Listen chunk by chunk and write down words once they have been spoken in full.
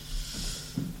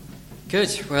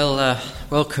Good. Well,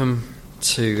 welcome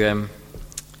to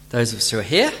those of us who are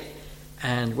here,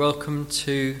 and welcome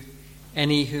to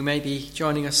any who may be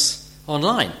joining us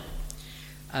online.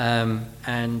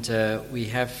 We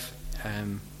have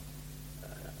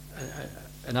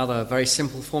another very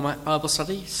simple format Bible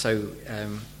study. So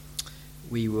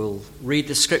we will read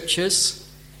the scriptures,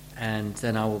 and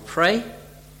then I will pray,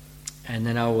 and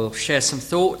then I will share some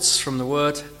thoughts from the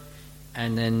Word,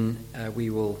 and then we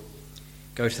will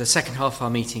go to the second half of our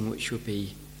meeting, which will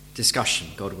be discussion,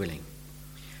 God willing.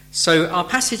 So our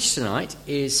passage tonight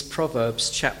is Proverbs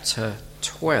chapter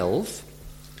 12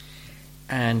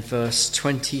 and verse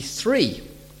 23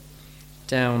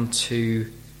 down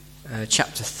to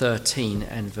chapter 13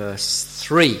 and verse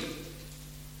 3.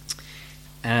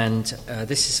 And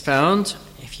this is found,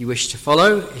 if you wish to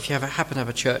follow, if you happen to have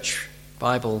a church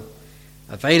Bible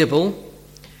available,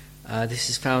 this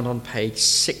is found on page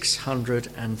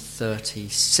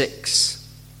 636,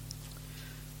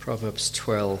 Proverbs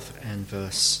 12 and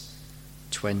verse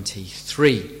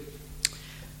 23.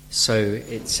 So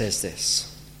it says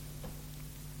this: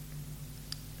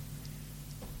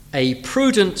 A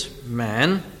prudent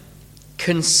man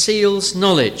conceals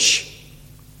knowledge,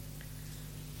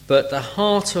 but the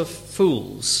heart of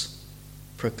fools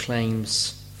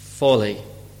proclaims folly.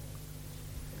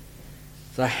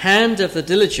 The hand of the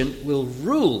diligent will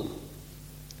rule,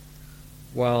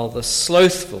 while the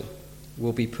slothful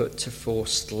will be put to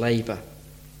forced labour.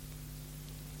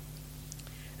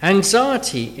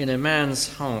 Anxiety in a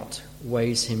man's heart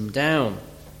weighs him down,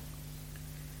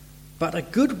 but a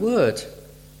good word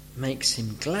makes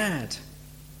him glad.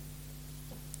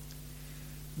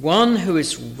 One who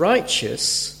is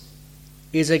righteous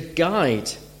is a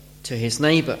guide to his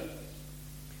neighbour,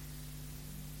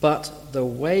 but the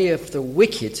way of the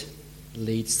wicked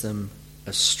leads them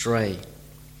astray.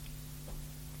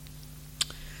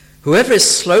 Whoever is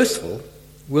slothful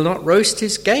will not roast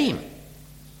his game,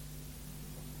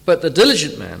 but the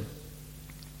diligent man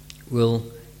will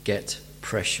get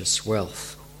precious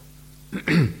wealth.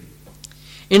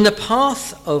 In the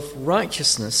path of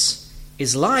righteousness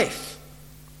is life,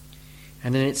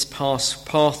 and in its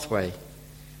pathway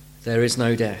there is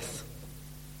no death.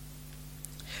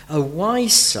 A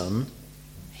wise son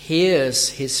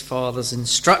hears his father's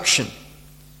instruction,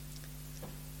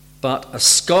 but a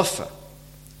scoffer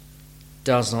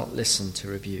does not listen to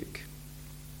rebuke.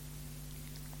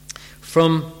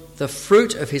 From the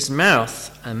fruit of his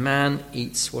mouth a man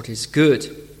eats what is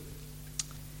good,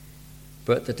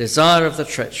 but the desire of the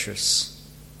treacherous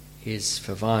is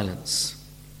for violence.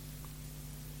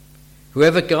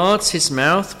 Whoever guards his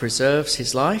mouth preserves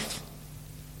his life.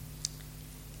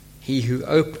 He who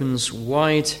opens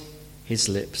wide his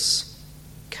lips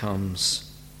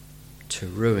comes to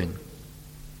ruin.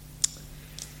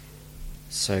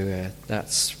 So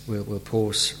we'll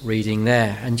pause reading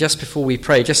there. And just before we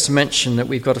pray, just to mention that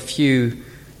we've got a few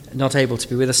not able to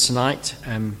be with us tonight.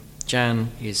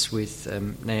 Jan is with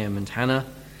Nahum and Hannah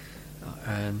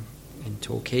in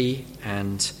Torquay,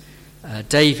 and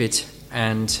David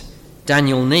and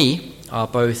Daniel Nee are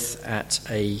both at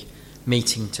a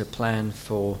meeting to plan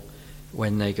for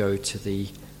when they go to the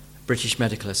British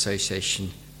Medical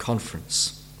Association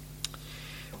conference.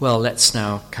 Well, let's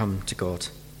now come to God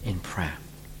in prayer.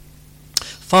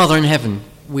 Father in heaven,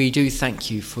 we do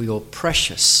thank you for your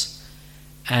precious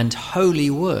and holy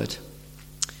word,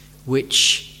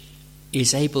 which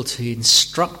is able to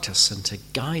instruct us and to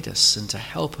guide us and to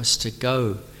help us to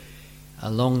go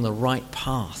along the right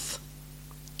path.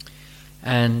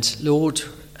 And Lord,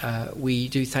 we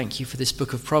do thank you for this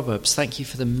book of Proverbs. Thank you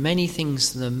for the many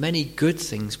things, the many good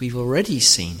things we've already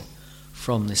seen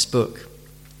from this book.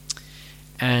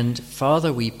 And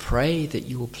Father, we pray that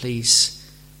you will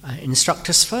please instruct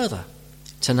us further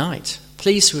tonight.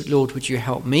 Please, Lord, would you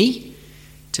help me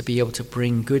to be able to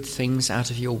bring good things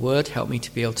out of your word. Help me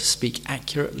to be able to speak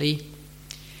accurately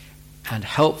and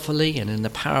helpfully and in the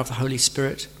power of the Holy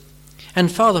Spirit.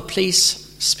 And Father,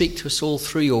 please speak to us all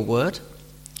through your word.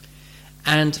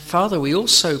 And Father, we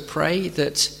also pray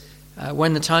that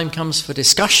when the time comes for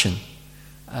discussion,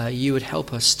 you would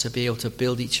help us to be able to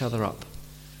build each other up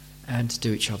and to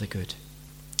do each other good.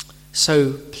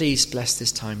 So please bless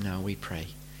this time now, we pray.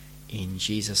 In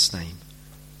Jesus' name,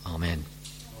 amen.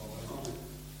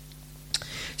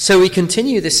 So we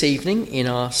continue this evening in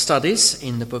our studies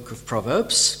in the book of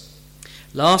Proverbs.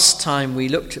 Last time we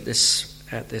looked at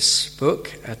this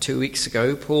book 2 weeks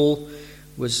ago, Paul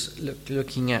was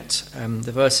looking at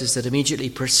the verses that immediately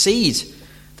precede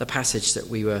the passage that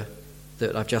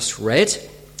I've just read,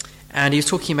 and he was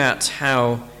talking about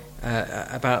how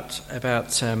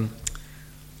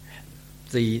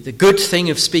the good thing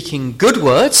of speaking good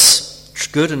words,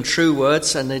 good and true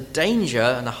words, and the danger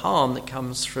and the harm that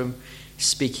comes from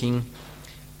speaking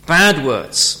bad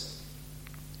words.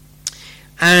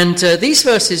 And these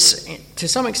verses, to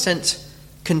some extent,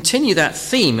 continue that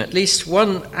theme. At least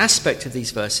one aspect of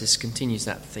these verses continues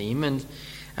that theme, and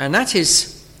that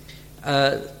is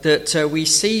that we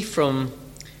see from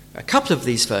a couple of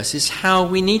these verses how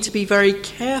we need to be very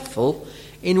careful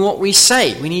in what we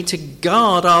say. We need to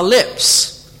guard our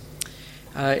lips.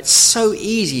 It's so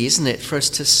easy, isn't it, for us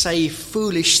to say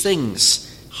foolish things,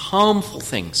 harmful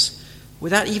things,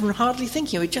 without even hardly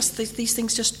thinking. These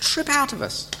things just trip out of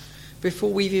us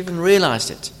before we've even realized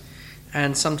it,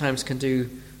 and sometimes can do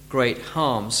great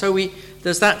harm. So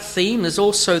there's that theme. There's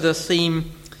also the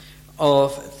theme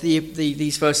of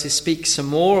these verses speak some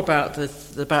more about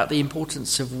the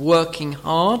importance of working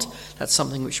hard. That's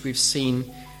something which we've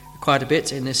seen quite a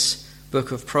bit in this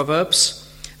book of Proverbs.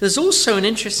 There's also an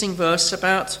interesting verse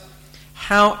about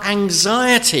how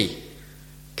anxiety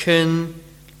can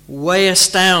weigh us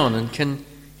down and can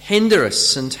hinder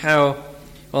us, and how,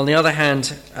 on the other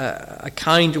hand, a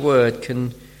kind word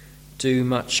can do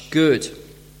much good.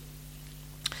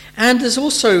 And there's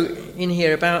also in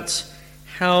here about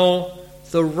how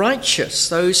the righteous,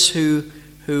 those who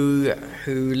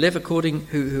live according,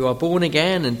 who are born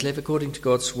again and live according to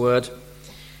God's word,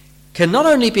 can not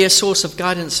only be a source of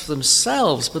guidance for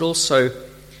themselves, but also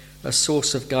a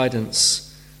source of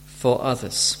guidance for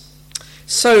others.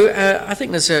 So I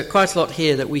think there's quite a lot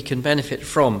here that we can benefit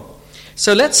from.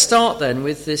 So let's start then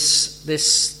with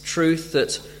this truth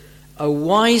that a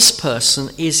wise person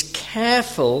is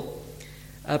careful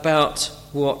about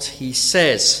what he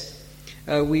says.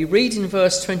 We read in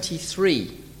verse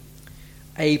 23,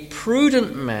 "A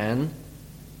prudent man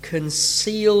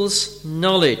conceals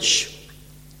knowledge,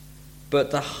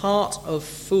 but the heart of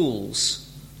fools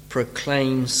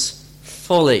proclaims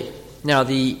folly." Now,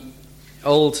 the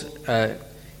old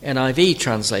NIV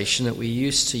translation that we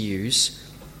used to use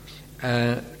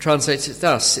translates it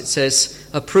thus. It says,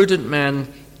 "A prudent man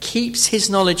keeps his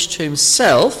knowledge to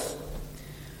himself,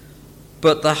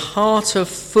 but the heart of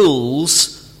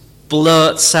fools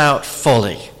blurts out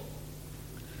folly."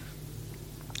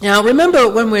 Now, remember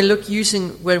when we're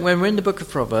when we're in the book of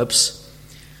Proverbs,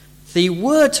 the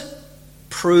word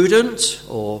prudent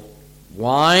or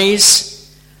wise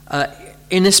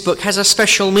in this book has a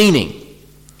special meaning.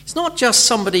 It's not just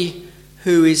somebody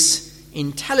who is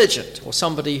intelligent or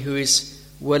somebody who is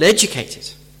well educated.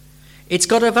 It's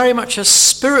got very much a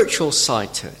spiritual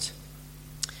side to it.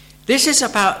 This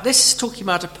is talking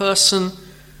about a person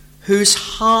whose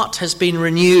heart has been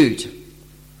renewed,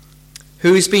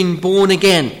 who has been born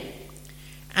again.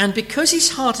 And because his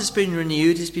heart has been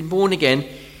renewed, he's been born again,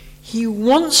 he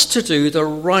wants to do the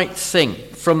right thing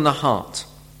from the heart.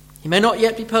 He may not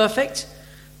yet be perfect,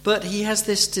 but he has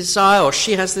this desire, or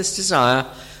she has this desire,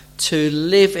 to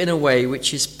live in a way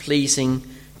which is pleasing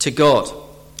to God.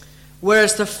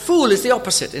 Whereas the fool is the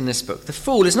opposite in this book. The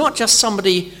fool is not just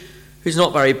somebody who's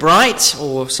not very bright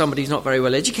or somebody who's not very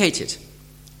well educated.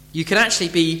 You can actually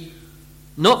be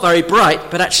not very bright,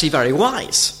 but actually very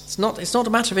wise. It's not a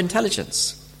matter of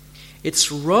intelligence.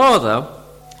 It's rather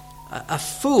a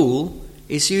fool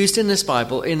is used in this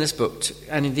book,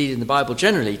 and indeed in the Bible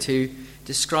generally, to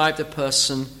describe the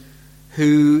person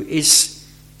who is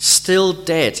still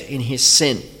dead in his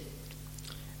sin,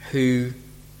 who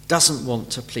doesn't want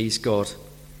to please God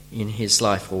in his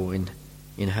life or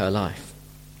in her life.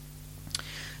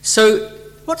 So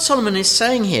what Solomon is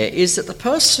saying here is that the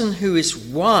person who is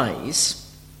wise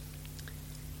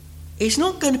is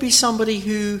not going to be somebody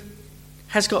who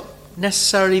has got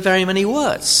necessarily very many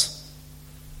words.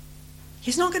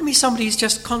 He's not going to be somebody who's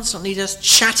just constantly just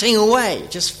chatting away,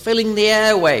 just filling the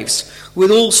airwaves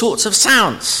with all sorts of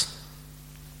sounds.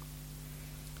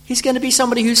 He's going to be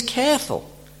somebody who's careful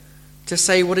to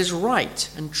say what is right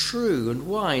and true and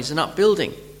wise and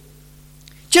upbuilding.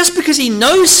 Just because he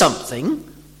knows something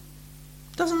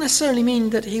doesn't necessarily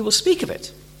mean that he will speak of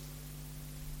it.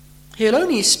 He'll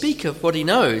only speak of what he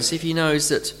knows if he knows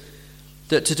that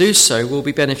to do so will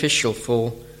be beneficial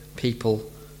for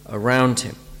people around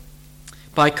him.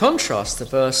 By contrast, the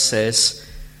verse says,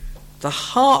 "The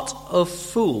heart of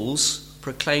fools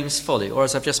proclaims folly," or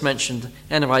as I've just mentioned,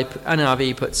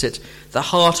 NIV puts it, "The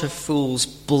heart of fools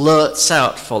blurts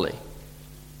out folly."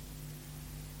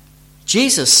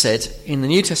 Jesus said in the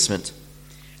New Testament,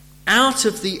 "Out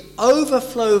of the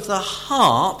overflow of the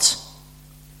heart,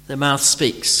 the mouth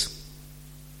speaks."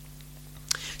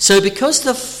 So because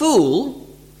the fool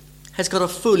has got a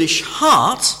foolish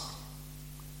heart,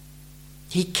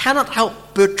 he cannot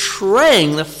help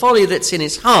betraying the folly that's in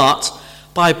his heart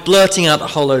by blurting out a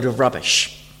whole load of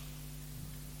rubbish,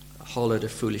 a whole load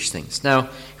of foolish things. Now,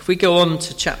 if we go on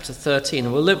to chapter 13,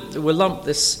 and we'll lump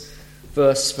this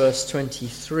verse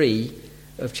 23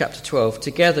 of chapter 12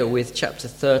 together with chapter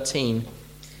 13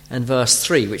 and verse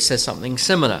 3, which says something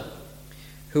similar.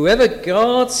 Whoever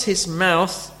guards his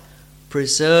mouth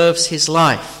preserves his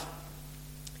life.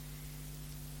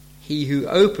 He who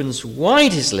opens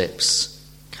wide his lips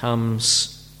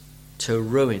comes to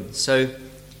ruin. So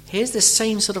here's the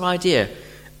same sort of idea.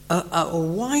 A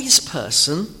wise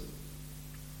person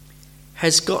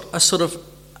has got a sort of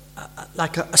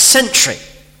like a sentry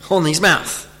on his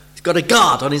mouth. He's got a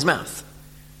guard on his mouth.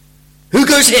 Who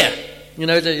goes here? You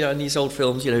know, in these old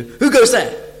films, who goes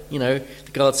there?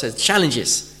 The guard says,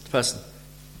 challenges the person.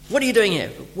 What are you doing here?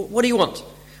 What do you want?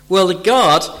 Well,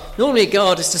 normally a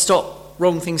guard is to stop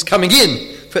wrong things coming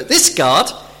in, but this guard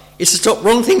is to stop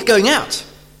wrong things going out.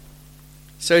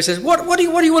 So he says, what do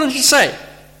you want him to say?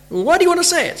 Why do you want to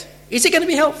say it? Is it going to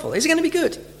be helpful? Is it going to be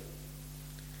good?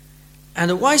 And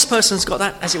a wise person's got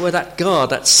that, as it were, that guard,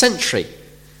 that sentry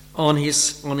on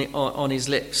his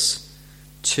lips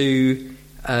to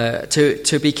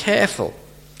be careful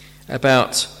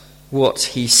about what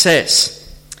he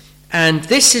says. And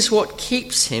this is what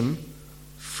keeps him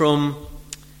from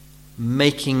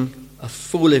making a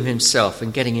fool of himself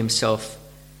and getting himself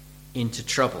into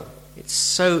trouble. It's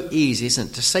so easy,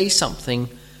 isn't it, to say something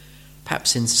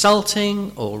perhaps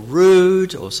insulting or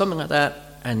rude or something like that,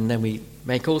 and then we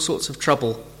make all sorts of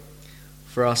trouble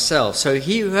for ourselves. So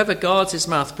whoever guards his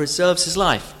mouth preserves his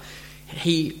life.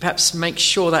 He perhaps makes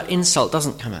sure that insult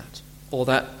doesn't come out, or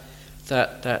that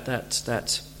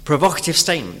provocative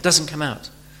statement doesn't come out.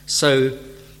 So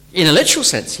in a literal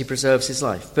sense, he preserves his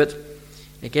life. But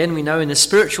again, we know in the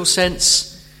spiritual sense,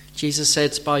 Jesus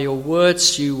said, by your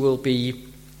words you will be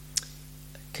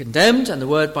condemned, and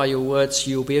by your words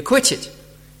you will be acquitted.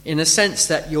 In the sense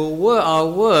that our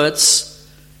words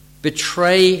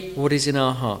betray what is in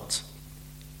our heart.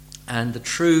 And the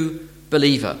true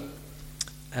believer,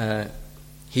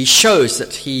 he shows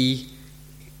that he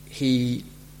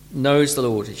knows the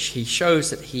Lord. He shows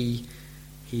that he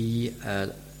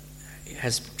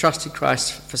has trusted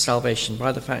Christ for salvation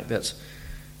by the fact that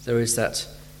there is that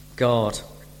guard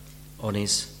on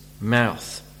his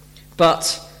mouth.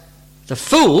 But the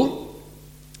fool,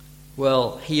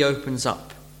 well, he opens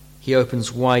up. He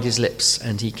opens wide his lips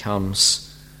and he comes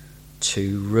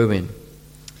to ruin.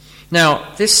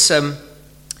 Now, this the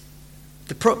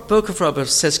book of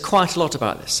Proverbs says quite a lot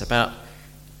about this, about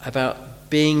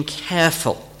being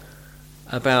careful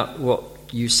about what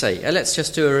you say. Let's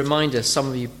just do a reminder. Some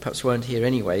of you perhaps weren't here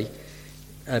anyway.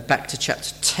 Back to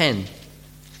chapter 10,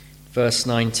 verse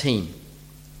 19.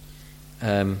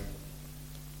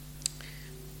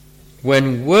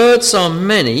 When words are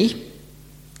many,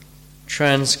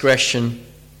 transgression,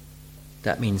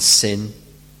 that means sin,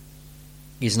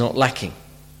 is not lacking.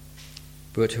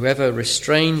 But whoever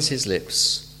restrains his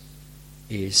lips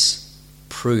is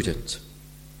prudent.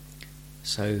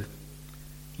 So,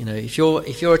 if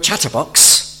you're a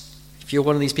chatterbox, if you're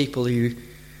one of these people who,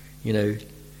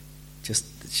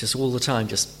 just all the time,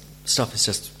 stuff is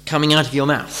just coming out of your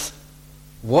mouth,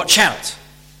 watch out,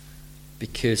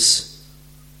 because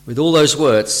with all those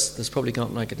words, there's probably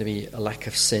not going to be a lack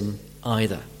of sin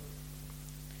either.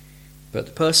 But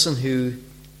the person who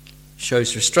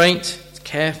shows restraint, is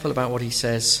careful about what he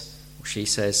says or she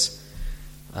says,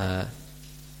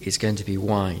 is going to be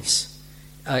wise.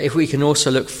 If we can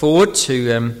also look forward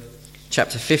to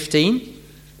chapter 15,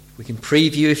 we can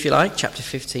preview, if you like, chapter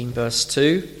 15, verse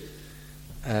 2.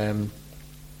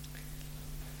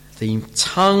 The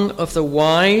tongue of the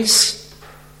wise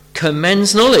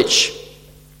commends knowledge,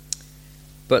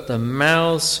 but the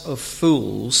mouths of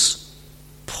fools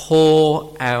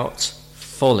pour out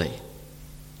folly.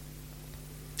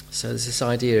 So there's this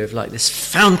idea of like this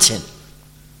fountain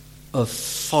of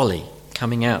folly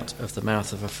coming out of the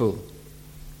mouth of a fool.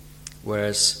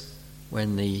 Whereas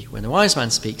when the wise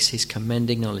man speaks, he's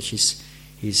commending knowledge,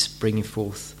 he's bringing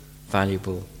forth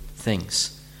valuable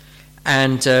things.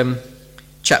 And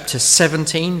chapter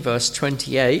 17, verse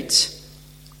 28,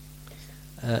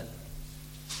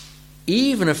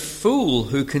 even a fool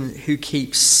who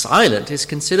keeps silent is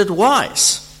considered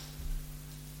wise.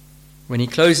 When he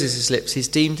closes his lips, he's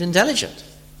deemed intelligent.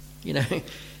 If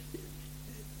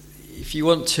you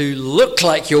want to look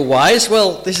like you're wise,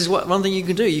 well, this is one thing you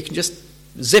can do. You can just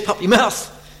zip up your mouth,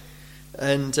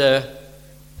 and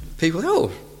people go,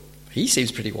 "Oh, he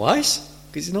seems pretty wise,"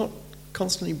 because he's not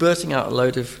constantly blurting out a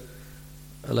load of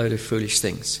foolish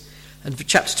things. And for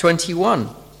chapter 21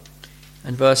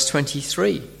 and verse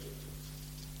 23,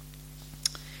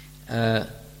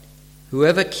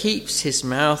 Whoever keeps his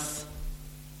mouth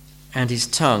and his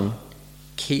tongue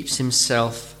keeps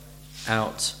himself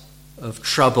out of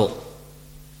trouble.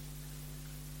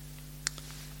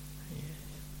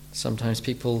 Sometimes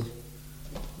people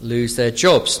lose their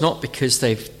jobs, not because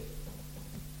they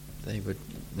were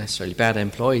necessarily bad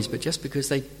employees, but just because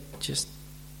they just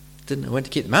didn't know when to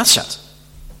keep their mouth shut.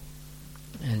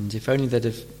 And if only they'd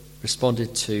have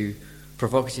responded to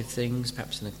provocative things,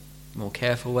 perhaps in a more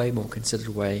careful way, more considered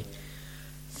way,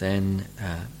 then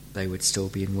they would still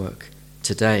be in work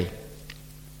today.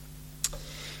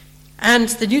 And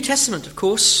the New Testament, of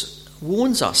course,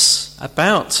 warns us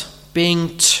about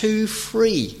being too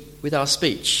free with our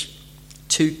speech,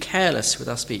 too careless with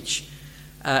our speech.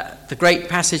 The great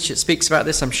passage that speaks about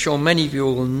this, I'm sure many of you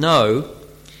will know,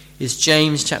 is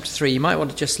James chapter 3. You might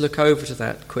want to just look over to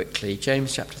that quickly.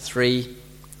 James chapter 3.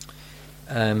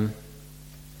 It's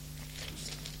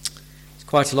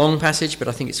quite a long passage, but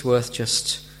I think it's worth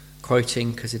just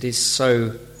quoting because it is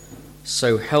so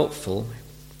helpful.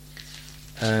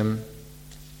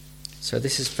 So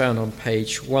this is found on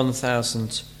page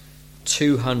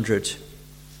 1200,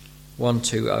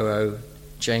 1200,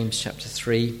 James chapter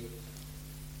 3.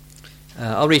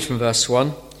 I'll read from verse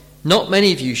 1. Not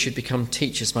many of you should become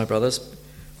teachers, my brothers,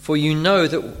 for you know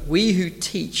that we who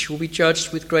teach will be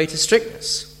judged with greater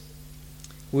strictness.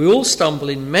 We all stumble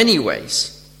in many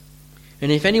ways,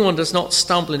 and if anyone does not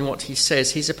stumble in what he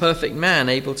says, he's a perfect man,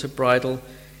 able to bridle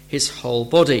his whole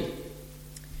body.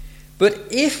 But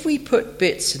if we put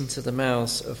bits into the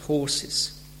mouths of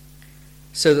horses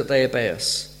so that they obey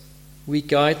us, we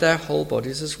guide their whole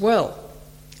bodies as well.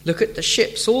 Look at the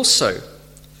ships also.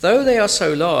 Though they are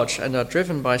so large and are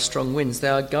driven by strong winds, they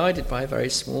are guided by a very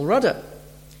small rudder,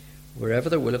 wherever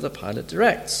the will of the pilot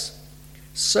directs.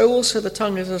 So also the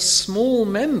tongue is a small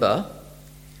member,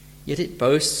 yet it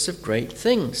boasts of great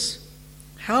things.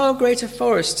 How great a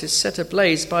forest is set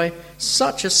ablaze by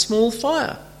such a small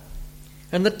fire!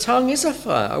 And the tongue is a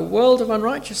fire, a world of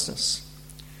unrighteousness.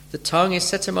 The tongue is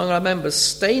set among our members,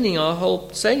 staining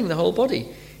the whole body,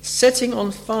 setting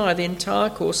on fire the entire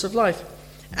course of life,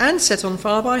 and set on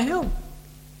fire by hell.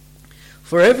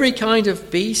 For every kind of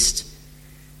beast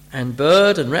and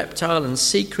bird and reptile and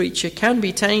sea creature can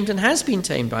be tamed and has been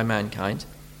tamed by mankind,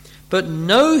 but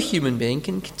no human being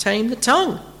can tame the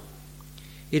tongue.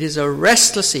 It is a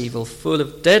restless evil full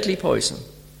of deadly poison.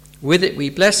 With it we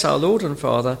bless our Lord and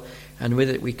Father, and with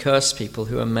it we curse people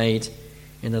who are made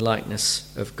in the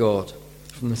likeness of God.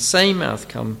 From the same mouth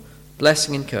come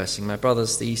blessing and cursing. My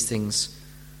brothers, these things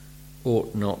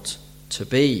ought not to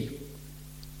be.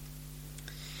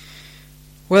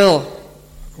 Well,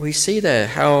 we see there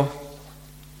how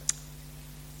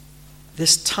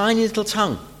this tiny little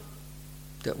tongue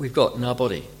that we've got in our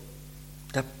body,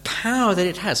 the power that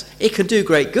it has, it can do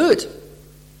great good.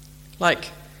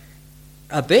 Like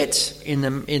a bit in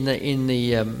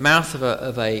the mouth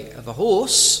of a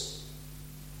horse,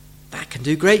 that can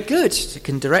do great good. It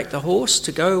can direct the horse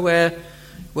to go where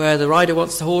the rider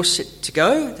wants the horse to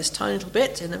go. This tiny little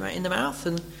bit in the mouth,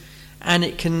 and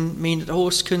it can mean that the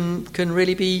horse can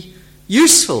really be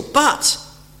useful. But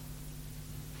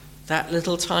that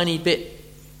little tiny bit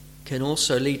can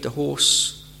also lead the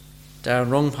horse down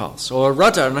wrong paths. Or a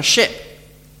rudder on a ship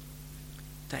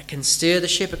that can steer the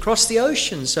ship across the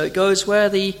ocean so it goes where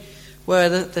the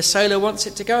sailor wants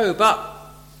it to go. But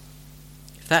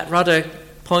if that rudder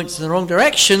points in the wrong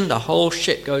direction, the whole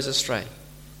ship goes astray.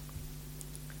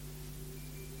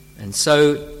 And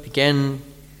so, again,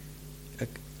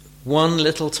 one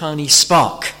little tiny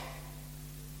spark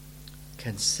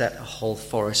can set a whole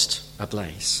forest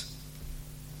ablaze.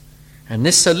 And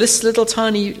this little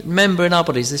tiny member in our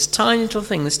bodies, this tiny little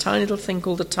thing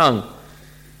called the tongue,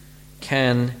 it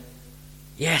can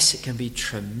be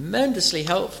tremendously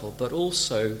helpful, but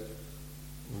also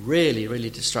really, really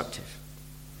destructive.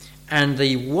 And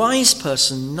the wise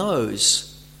person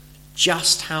knows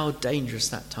just how dangerous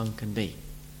that tongue can be.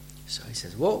 So he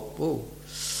says, whoa,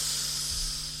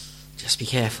 just be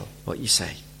careful what you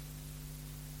say.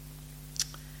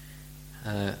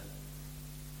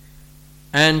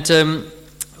 In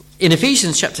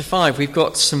Ephesians chapter 5, we've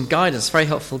got some guidance, very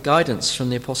helpful guidance from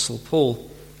the Apostle Paul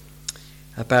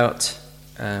about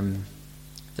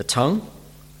the tongue.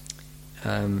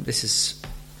 This is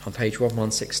on page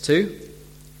 1162.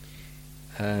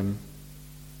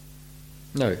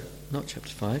 No, not chapter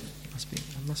 5. It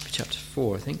must be chapter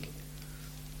 4, I think.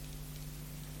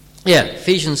 Yeah,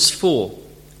 Ephesians 4,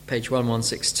 page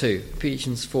 1162.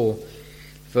 Ephesians 4,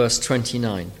 verse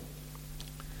 29.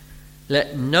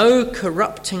 Let no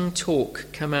corrupting talk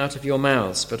come out of your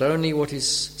mouths, but only what is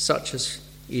such as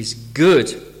is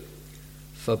good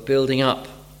for building up,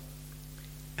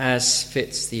 as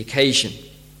fits the occasion,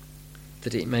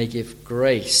 that it may give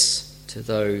grace to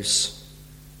those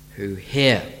who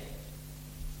hear.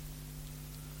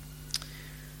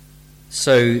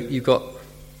 So you've got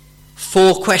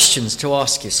 4 questions to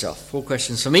ask yourself, 4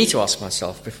 questions for me to ask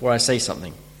myself before I say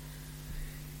something.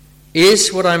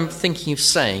 Is what I'm thinking of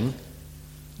saying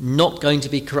not going to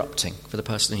be corrupting for the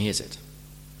person who hears it?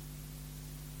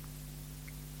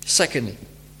 Secondly,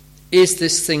 is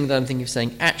this thing that I'm thinking of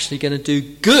saying actually going to do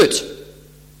good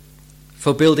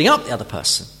for building up the other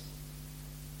person?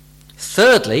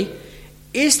 Thirdly,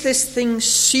 is this thing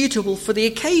suitable for the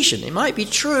occasion? It might be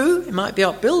true, it might be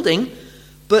upbuilding,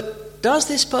 but does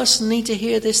this person need to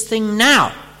hear this thing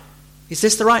now? Is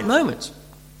this the right moment?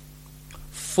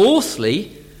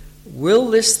 Fourthly, will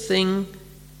this thing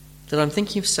that I'm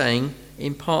thinking of saying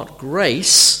impart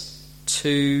grace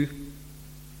to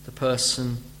the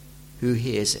person who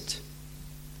hears it?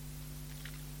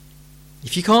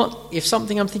 If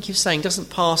something I'm thinking of saying doesn't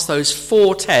pass those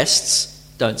 4 tests,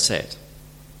 don't say it.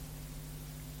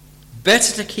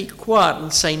 Better to keep quiet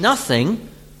and say nothing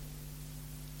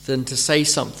than to say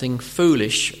something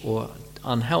foolish or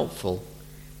unhelpful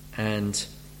and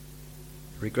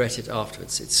regret it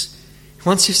afterwards.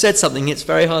 Once you've said something, it's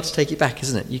very hard to take it back,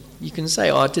 isn't it? You can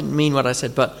say, I didn't mean what I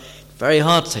said, but it's very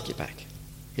hard to take it back.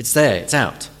 It's there, it's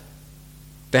out.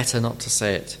 Better not to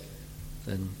say it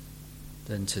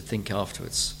than to think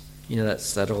afterwards.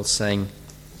 That's that old saying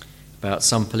about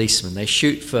some policemen. They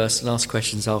shoot first and ask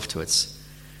questions afterwards.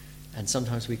 And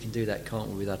sometimes we can do that, can't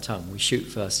we, with our tongue? We shoot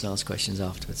first and ask questions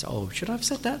afterwards. Oh, should I have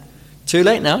said that? Too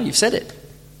late now, you've said it.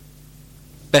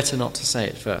 Better not to say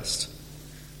it first,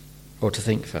 or to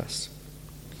think first.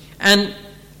 And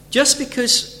just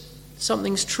because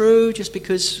something's true, just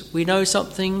because we know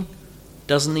something,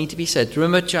 doesn't need to be said.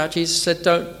 Remember Jesus said,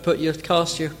 don't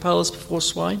cast your pearls before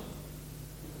swine,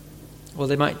 or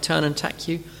they might turn and attack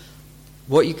you.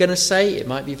 What you're going to say, it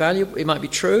might be valuable, it might be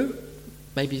true,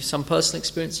 maybe some personal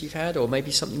experience you've had, or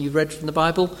maybe something you've read from the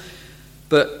Bible,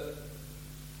 but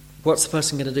what's the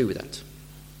person going to do with that?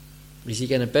 Is he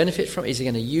going to benefit from it? Is he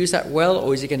going to use that well,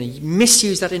 or is he going to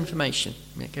misuse that information?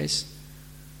 In that case,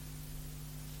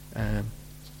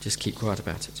 just keep quiet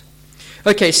about it.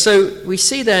 Okay, so we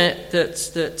see there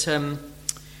that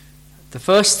the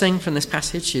first thing from this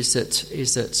passage is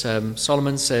that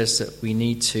Solomon says that we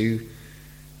need to,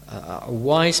 a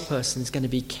wise person is going to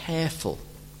be careful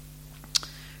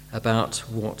about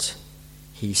what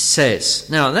he says.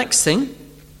 Now, the next thing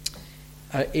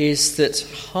is that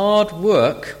hard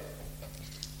work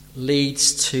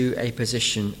leads to a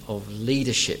position of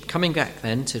leadership. Coming back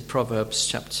then to Proverbs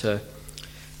chapter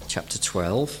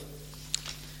 12,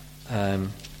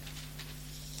 and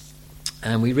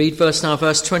we read verse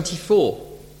 24.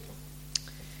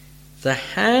 The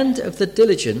hand of the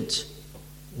diligent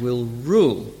will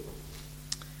rule,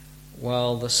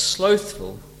 while the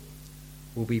slothful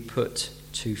will be put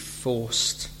to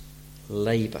forced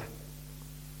labour.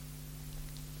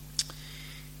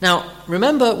 Now,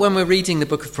 remember when we're reading the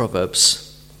book of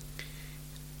Proverbs,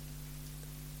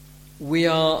 we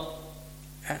are,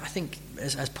 I think,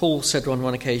 as Paul said on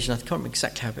one occasion, I can't remember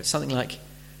exactly how, but something like,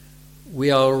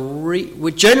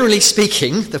 we're generally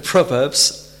speaking, the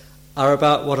Proverbs are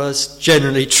about what is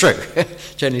generally true.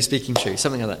 Generally speaking true,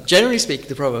 something like that. Generally speaking,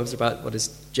 the Proverbs are about what is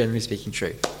generally speaking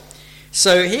true.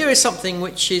 So here is something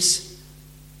which is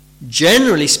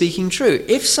generally speaking true.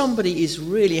 If somebody is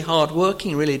really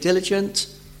hardworking, really diligent,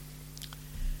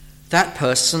 that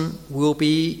person will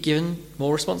be given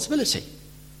more responsibility.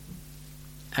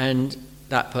 And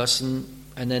that person,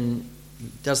 and then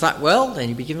does that well, then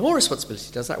you'll be given more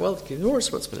responsibility. Does that well, given more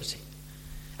responsibility.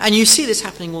 And you see this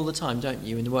happening all the time, don't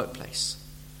you, in the workplace?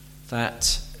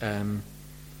 That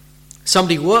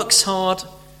somebody works hard,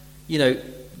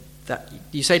 that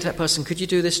you say to that person, could you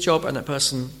do this job? And that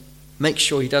person makes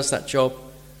sure he does that job.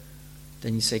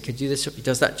 Then you say, could you do this job? He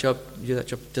does that job, you do that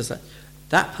job, he does that.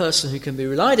 That person who can be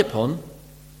relied upon,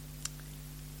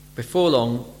 before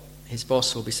long, his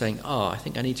boss will be saying, I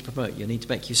think I need to promote you, I need to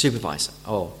make you supervisor.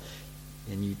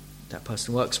 And that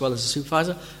person works well as a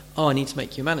supervisor. I need to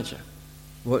make you a manager.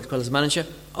 Works well as a manager.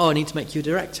 I need to make you a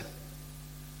director.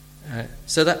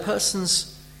 So that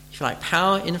person's, if you like,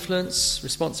 power, influence,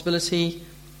 responsibility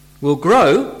will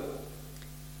grow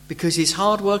because he's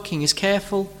hardworking, he's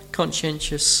careful,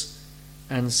 conscientious,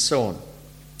 and so on.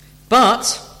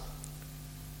 But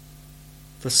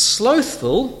the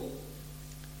slothful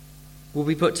will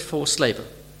be put to forced labour.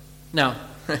 Now,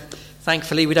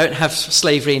 thankfully we don't have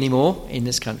slavery anymore in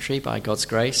this country, by God's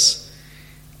grace.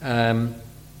 But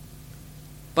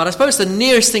I suppose the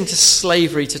nearest thing to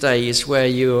slavery today is where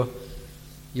you're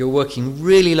you're working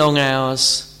really long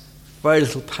hours, very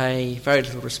little pay, very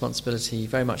little responsibility,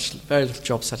 very little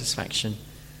job satisfaction.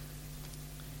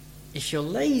 If you're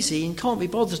lazy and can't be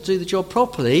bothered to do the job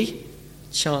properly,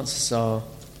 chances are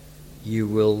you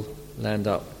will land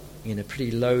up in a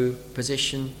pretty low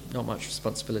position, not much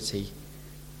responsibility,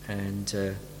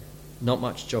 and not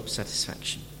much job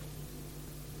satisfaction.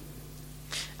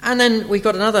 And then we've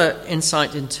got another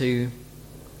insight into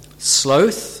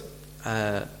sloth,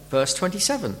 verse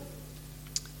 27.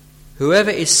 Whoever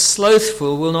is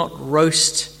slothful will not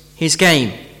roast his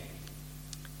game,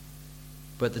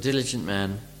 but the diligent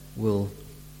man will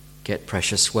get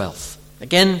precious wealth.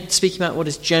 Again, speaking about what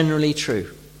is generally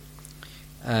true.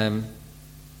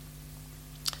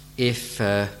 If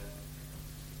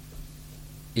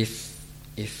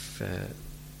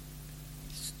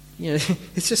you know,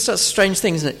 it's just such a strange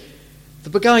thing, isn't it?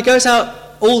 The guy goes out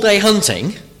all day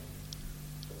hunting.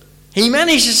 He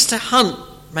manages to hunt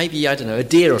maybe, I don't know, a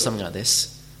deer or something like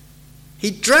this. He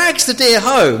drags the deer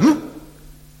home.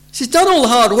 He's done all the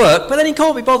hard work, but then he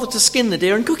can't be bothered to skin the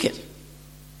deer and cook it.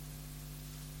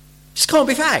 Just can't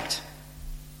be fagged.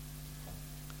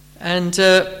 And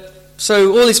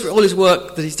so all his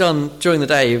work that he's done during the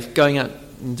day of going out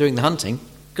and doing the hunting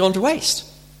gone to waste.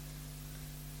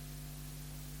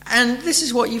 And this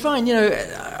is what you find, you know,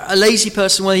 a lazy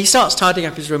person, well, he starts tidying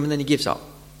up his room and then he gives up.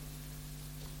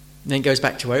 And then goes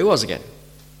back to where he was again.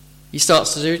 He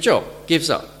starts to do a job, gives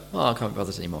up. Oh, I can't be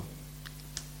bothered anymore.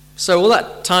 So all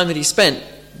that time that he spent,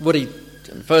 in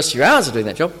the first few hours of doing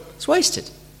that job, it's wasted.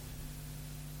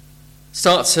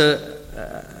 Starts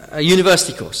a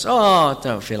university course. Oh, I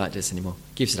don't feel like this anymore.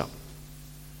 Gives it up.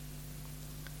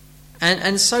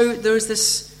 And so there is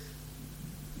this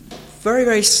very,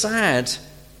 very sad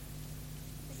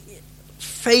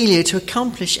failure to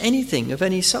accomplish anything of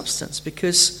any substance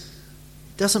because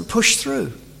it doesn't push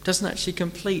through, doesn't actually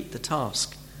complete the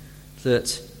task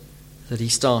that he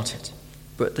started.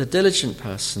 But the diligent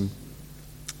person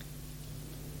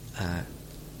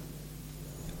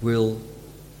will,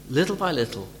 little by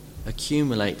little,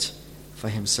 accumulate for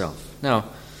himself. Now,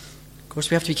 of course,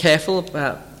 we have to be careful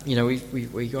about, you know,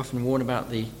 we often warn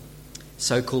about the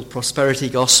so-called prosperity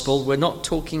gospel. We're not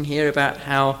talking here about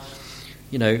how,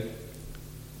 you know,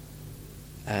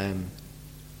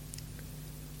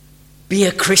 be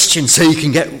a Christian so you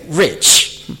can get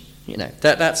rich. You know,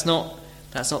 that's not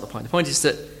the point. The point is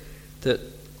that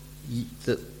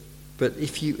but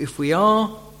if we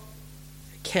are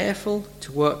careful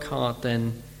to work hard,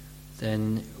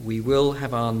 then we will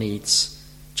have our needs,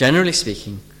 generally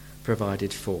speaking,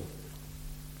 provided for.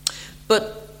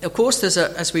 But of course, there's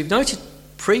as we've noted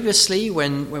previously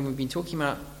when we've been talking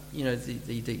about, you know,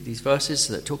 these verses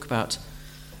that talk about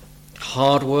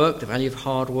hard work, the value of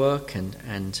hard work, and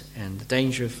the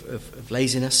danger of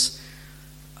laziness,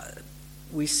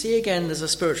 we see again there's a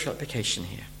spiritual application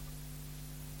here.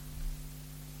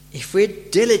 If we're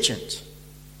diligent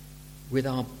with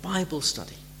our Bible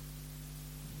study,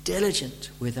 diligent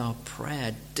with our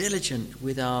prayer, diligent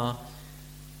with our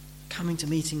coming to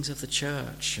meetings of the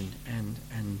church and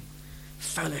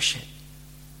fellowship,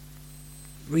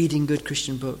 reading good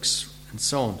Christian books and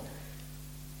so on,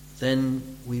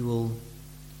 then we will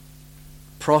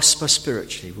prosper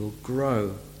spiritually, we'll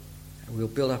grow, and we'll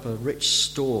build up a rich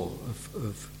store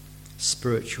of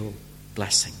spiritual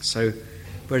blessing. So,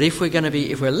 but if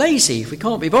we're lazy, if we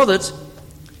can't be bothered,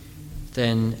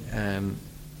 then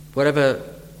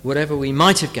whatever we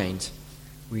might have gained,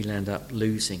 we'll end up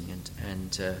losing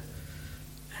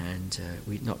and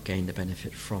we've not gained the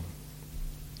benefit from.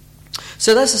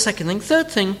 So that's the second thing. Third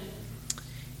thing,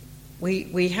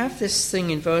 we have this thing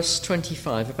in verse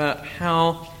 25 about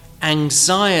how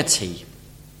anxiety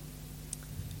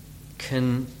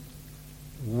can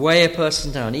weigh a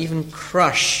person down, even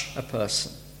crush a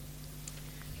person.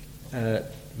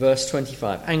 Verse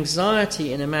 25,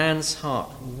 anxiety in a man's heart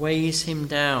weighs him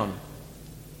down,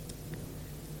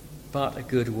 but a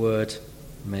good word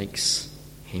makes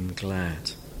him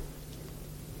glad.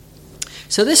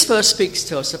 So this verse speaks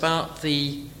to us about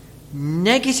the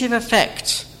negative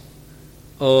effect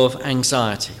of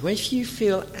anxiety. When you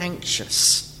feel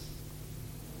anxious,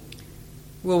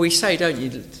 well, we say, don't you,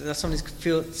 that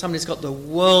somebody's got the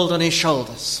world on his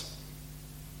shoulders.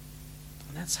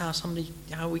 And that's how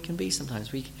we can be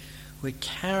sometimes. We're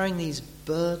carrying these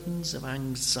burdens of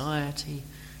anxiety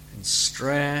and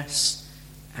stress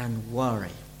and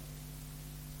worry.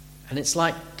 And it's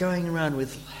like going around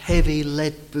with heavy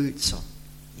lead boots on.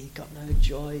 You've got no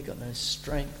joy, you've got no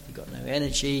strength, you've got no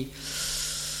energy.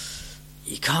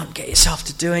 You can't get yourself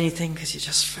to do anything because you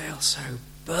just feel so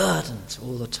burdened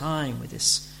all the time with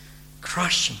this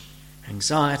crushing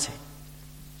anxiety.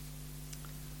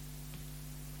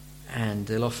 and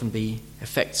there'll often be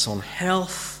effects on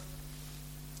health,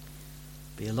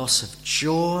 be a loss of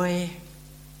joy.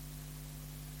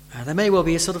 There may well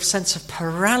be a sort of sense of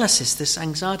paralysis. This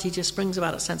anxiety just brings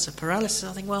about a sense of paralysis.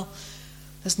 I think, well,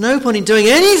 there's no point in doing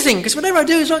anything because whatever I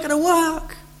do is not going to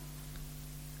work.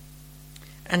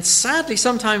 And sadly,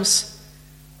 sometimes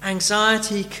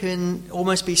anxiety can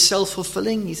almost be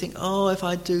self-fulfilling. You think, oh, if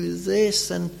I do this,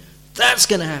 then that's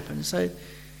going to happen. So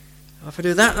if I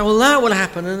do that, well, that will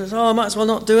happen. And it's, I might as well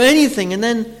not do anything. And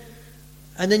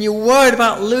then you're worried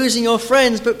about losing your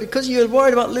friends. But because you're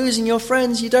worried about losing your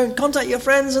friends, you don't contact your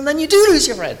friends, and then you do lose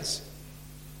your friends.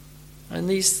 And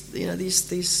this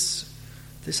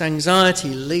anxiety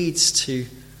leads to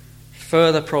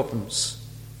further problems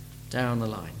down the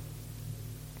line.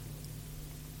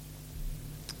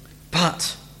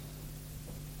 But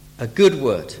a good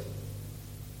word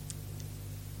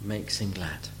makes him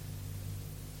glad.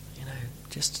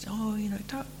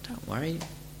 Don't worry.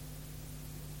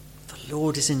 The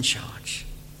Lord is in charge.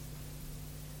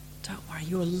 Don't worry,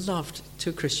 you are loved. To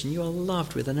a Christian, you are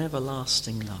loved with an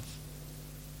everlasting love.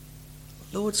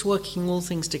 The Lord's working all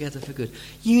things together for good.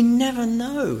 You never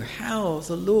know how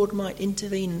the Lord might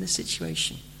intervene in the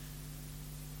situation.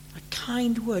 A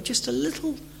kind word, just a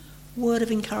little word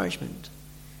of encouragement,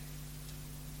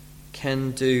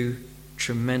 can do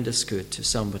tremendous good to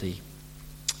somebody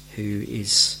who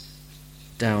is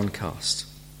downcast.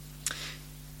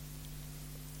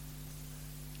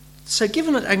 So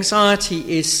given that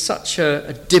anxiety is such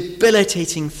a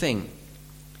debilitating thing,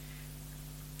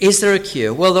 is there a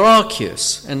cure? Well, there are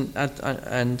cures, and I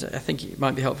think it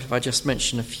might be helpful if I just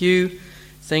mention a few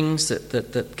things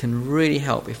that can really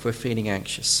help if we're feeling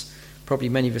anxious. Probably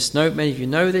many of you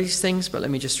know these things, but let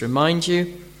me just remind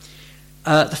you.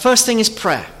 The first thing is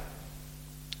prayer.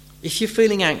 If you're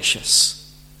feeling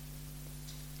anxious,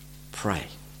 pray.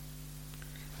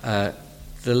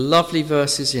 The lovely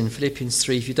verses in Philippians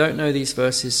 3, if you don't know these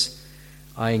verses,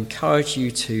 I encourage you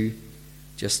to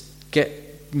just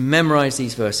memorize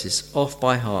these verses off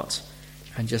by heart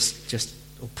and just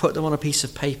put them on a piece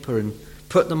of paper and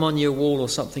put them on your wall or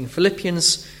something.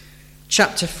 Philippians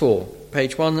chapter 4,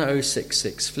 page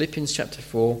 1066, Philippians chapter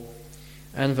 4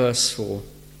 and verse 4.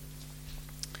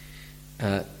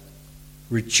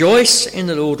 Rejoice in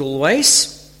the Lord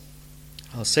always.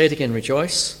 I'll say it again,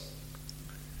 rejoice.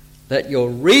 Let your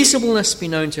reasonableness be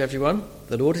known to everyone.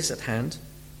 The Lord is at hand.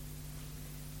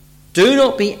 Do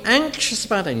not be anxious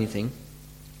about anything,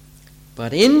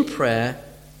 but in prayer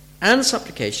and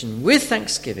supplication with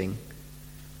thanksgiving,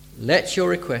 let your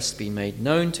requests be made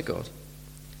known to God.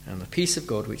 And the peace of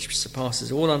God, which surpasses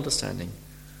all understanding,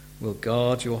 will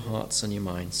guard your hearts and your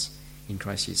minds in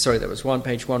Christ Jesus. Sorry, that was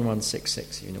page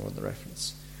 1166, you know what the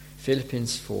reference.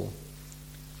 Philippians 4,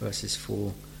 verses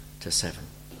 4 to 7.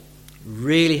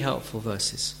 Really helpful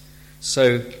verses.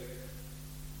 So,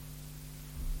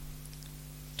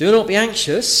 do not be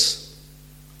anxious,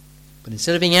 but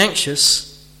instead of being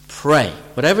anxious, pray.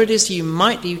 Whatever it is you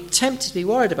might be tempted to be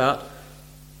worried about,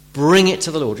 bring it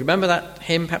to the Lord. Remember that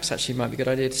hymn? Perhaps actually it might be a good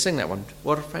idea to sing that one.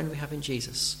 What a friend we have in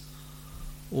Jesus.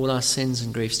 All our sins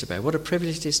and griefs to bear. What a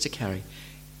privilege it is to carry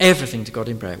everything to God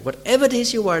in prayer. Whatever it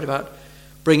is you're worried about,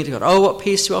 bring it to God. Oh, what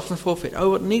peace too often forfeit. Oh,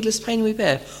 what needless pain we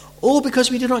bear. All because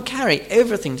we do not carry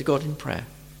everything to God in prayer.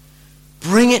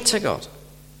 Bring it to God.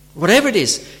 Whatever it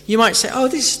is, you might say, oh,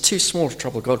 this is too small to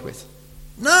trouble God with.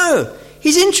 No,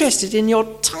 he's interested in your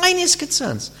tiniest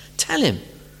concerns. Tell him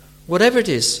whatever it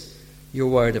is you're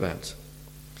worried about.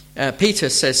 Peter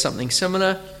says something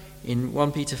similar in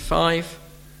 1 Peter 5,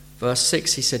 verse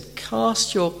 6. He said,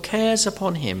 cast your cares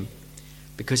upon him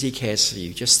because he cares for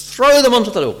you. Just throw them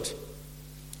onto the Lord.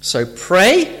 So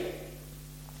pray.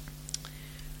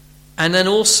 And then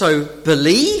also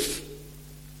believe,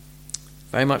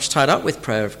 very much tied up with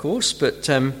prayer, of course, but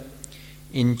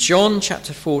in John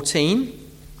chapter 14,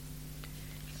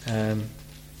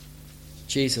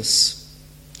 Jesus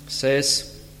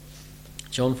says,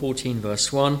 John 14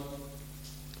 verse 1,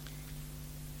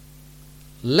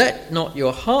 let not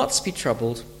your hearts be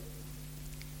troubled,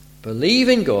 believe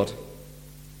in God,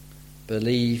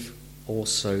 believe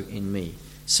also in me.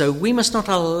 So we must not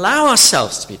allow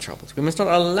ourselves to be troubled. We must not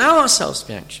allow ourselves to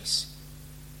be anxious.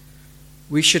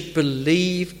 We should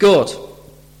believe God.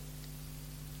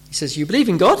 He says, you believe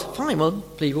in God? Fine, well,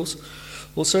 believe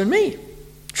also in me.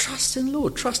 Trust in the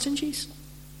Lord. Trust in Jesus.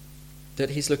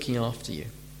 That he's looking after you.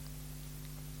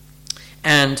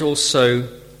 And also,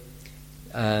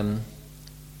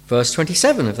 verse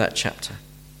 27 of that chapter.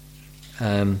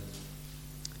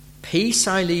 Peace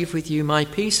I leave with you, my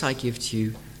peace I give to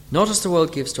you. Not as the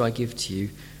world gives do I give to you.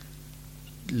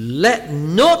 Let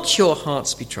not your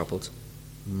hearts be troubled,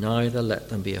 neither let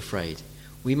them be afraid.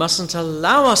 We mustn't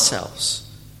allow ourselves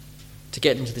to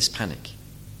get into this panic.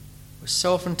 We're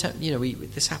so often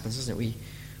this happens, doesn't it?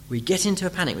 We get into a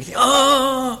panic. We think,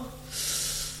 oh!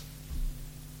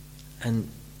 And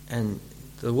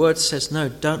the word says, no,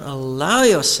 don't allow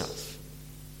yourself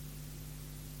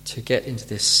to get into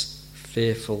this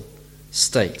fearful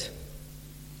state.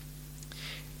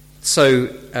 So,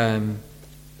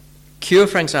 cure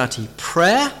for anxiety,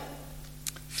 prayer,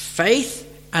 faith,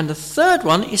 and the third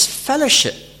one is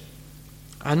fellowship.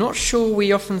 I'm not sure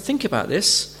we often think about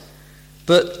this,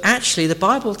 but actually the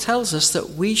Bible tells us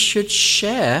that we should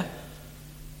share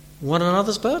one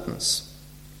another's burdens.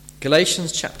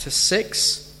 Galatians chapter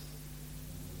 6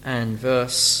 and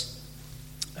verse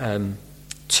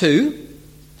 2,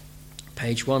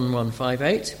 page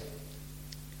 1158.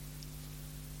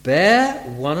 Bear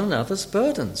one another's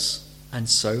burdens and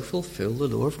so fulfill the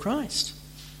law of Christ.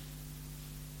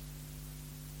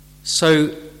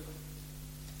 So,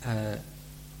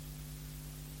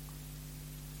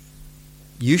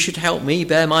 you should help me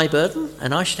bear my burden,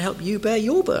 and I should help you bear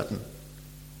your burden.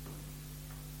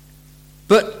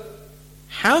 But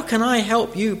how can I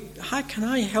help you? How can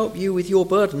I help you with your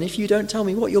burden if you don't tell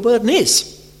me what your burden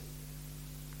is?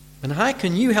 And how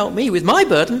can you help me with my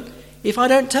burden if I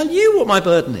don't tell you what my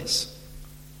burden is?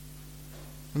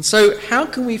 And so, how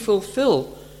can we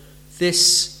fulfill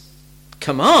this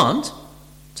command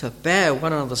to bear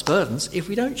one another's burdens if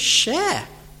we don't share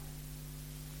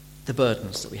the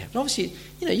burdens that we have? And obviously,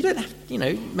 you don't have,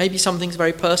 maybe some things are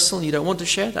very personal, you don't want to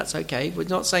share, that's okay. We're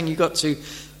not saying you've got to,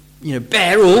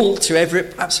 bear all to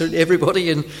absolutely everybody,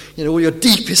 and, all your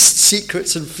deepest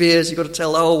secrets and fears you've got to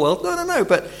tell the whole world. No.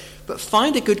 But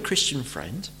find a good Christian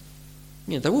friend.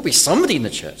 There will be somebody in the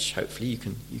church, hopefully, you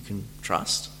can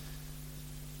trust,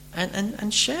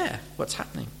 and share what's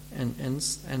happening,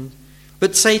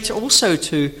 but say to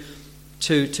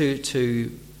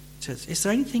is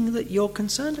there anything that you're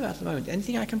concerned about at the moment?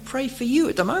 Anything I can pray for you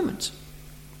at the moment?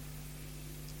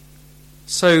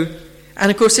 So,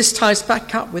 and of course this ties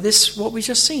back up with this, what we've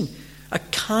just seen. A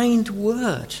kind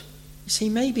word. You see,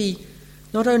 maybe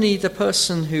not only the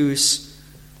person who is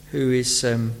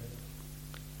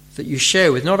that you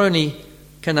share with, not only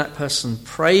can that person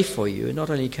pray for you, and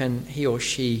not only can he or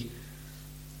she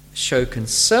show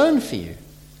concern for you,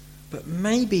 but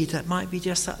maybe that might be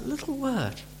just that little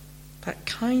word, that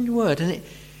kind word, and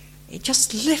it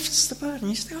just lifts the burden.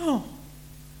 You say, oh,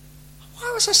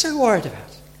 why was I so worried about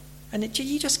it? And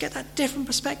you just get that different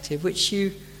perspective, which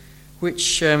you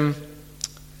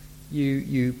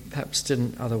perhaps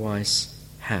didn't otherwise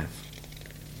have.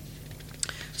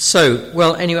 So,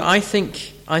 well, anyway, I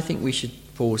think we should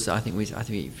pause there. I think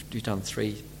we've done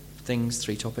three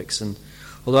topics, and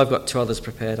although I've got two others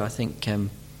prepared, I think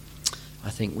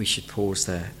we should pause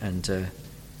there and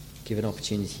give an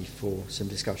opportunity for some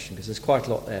discussion, because there's quite a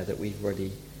lot there that we've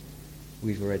already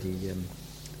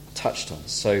touched on.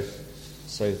 So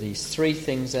these three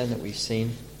things then that we've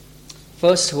seen.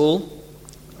 First of all,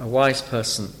 a wise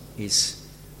person is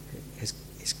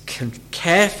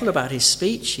careful about his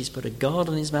speech. He's put a guard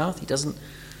on his mouth. He doesn't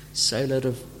say a load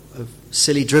of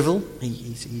silly drivel.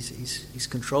 He's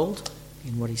controlled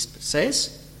in what he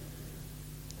says.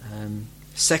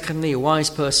 Secondly, a wise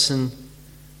person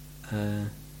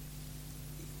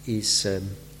is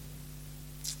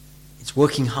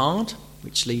working hard,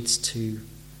 which leads to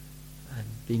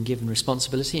being given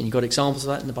responsibility. And you've got examples of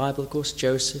that in the Bible, of course.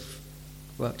 Joseph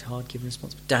worked hard, given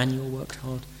responsibility. Daniel worked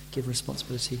hard, given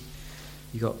responsibility.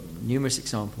 You've got numerous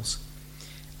examples.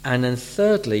 And then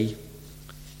thirdly,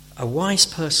 a wise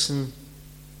person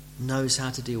knows how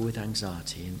to deal with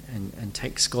anxiety and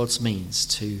takes God's means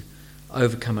to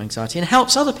overcome anxiety, and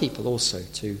helps other people also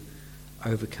to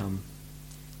overcome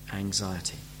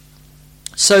anxiety.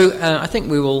 So I think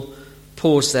we will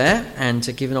pause there and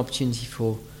to give an opportunity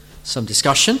for some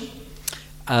discussion.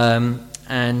 We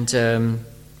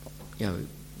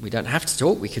don't have to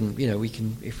talk. We can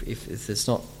if there's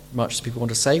not much people want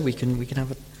to say, we can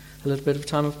have a little bit of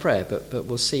time of prayer. But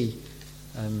we'll see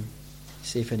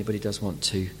if anybody does want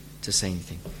to say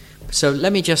anything. So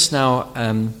let me just now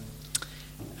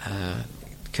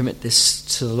commit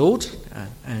this to the Lord,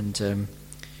 and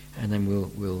then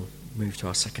we'll move to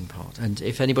our second part. And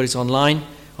if anybody's online,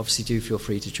 obviously do feel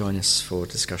free to join us for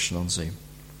discussion on Zoom.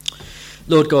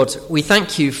 Lord God, we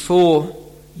thank you for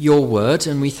your word,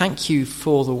 and we thank you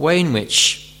for the way in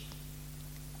which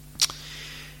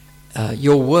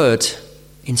your word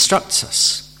instructs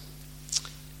us.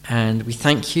 And we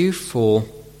thank you for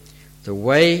the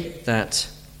way that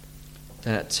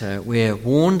we're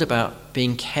warned about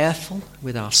being careful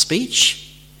with our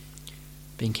speech,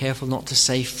 being careful not to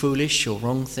say foolish or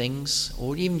wrong things,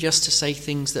 or even just to say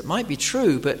things that might be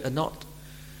true but are not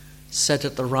said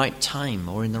at the right time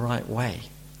or in the right way.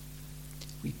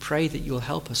 We pray that you'll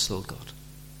help us, Lord God,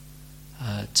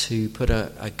 to put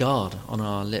a guard on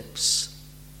our lips.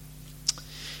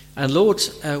 And Lord,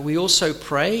 we also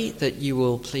pray that you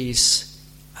will please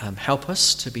help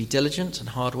us to be diligent and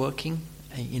hardworking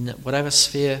in whatever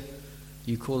sphere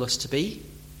you call us to be.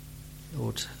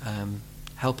 Lord,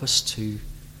 help us to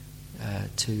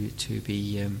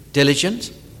be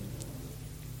diligent.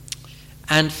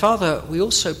 And Father, we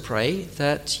also pray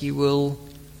that you will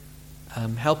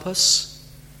help us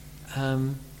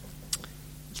to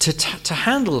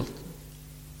handle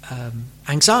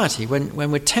anxiety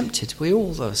when we're tempted. We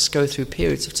all of us go through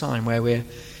periods of time where we're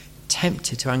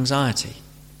tempted to anxiety.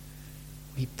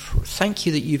 We thank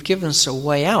you that you've given us a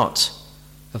way out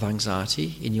of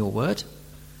anxiety in your word.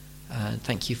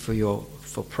 Thank you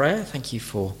for prayer. Thank you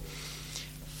for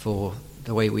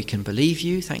the way we can believe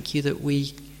you. Thank you that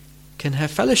we can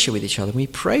have fellowship with each other. We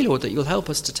pray, Lord, that you'll help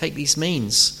us to take these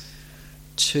means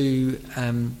to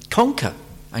conquer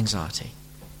anxiety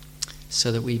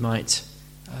so that we might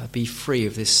be free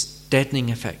of this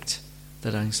deadening effect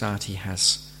that anxiety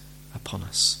has upon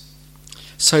us.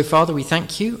 So, Father, we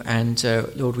thank you, and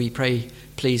Lord, we pray,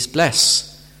 please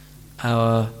bless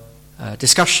our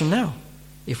discussion now,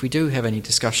 if we do have any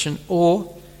discussion,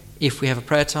 or if we have a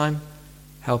prayer time,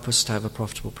 help us to have a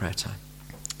profitable prayer time.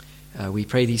 We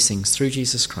pray these things through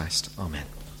Jesus Christ. Amen.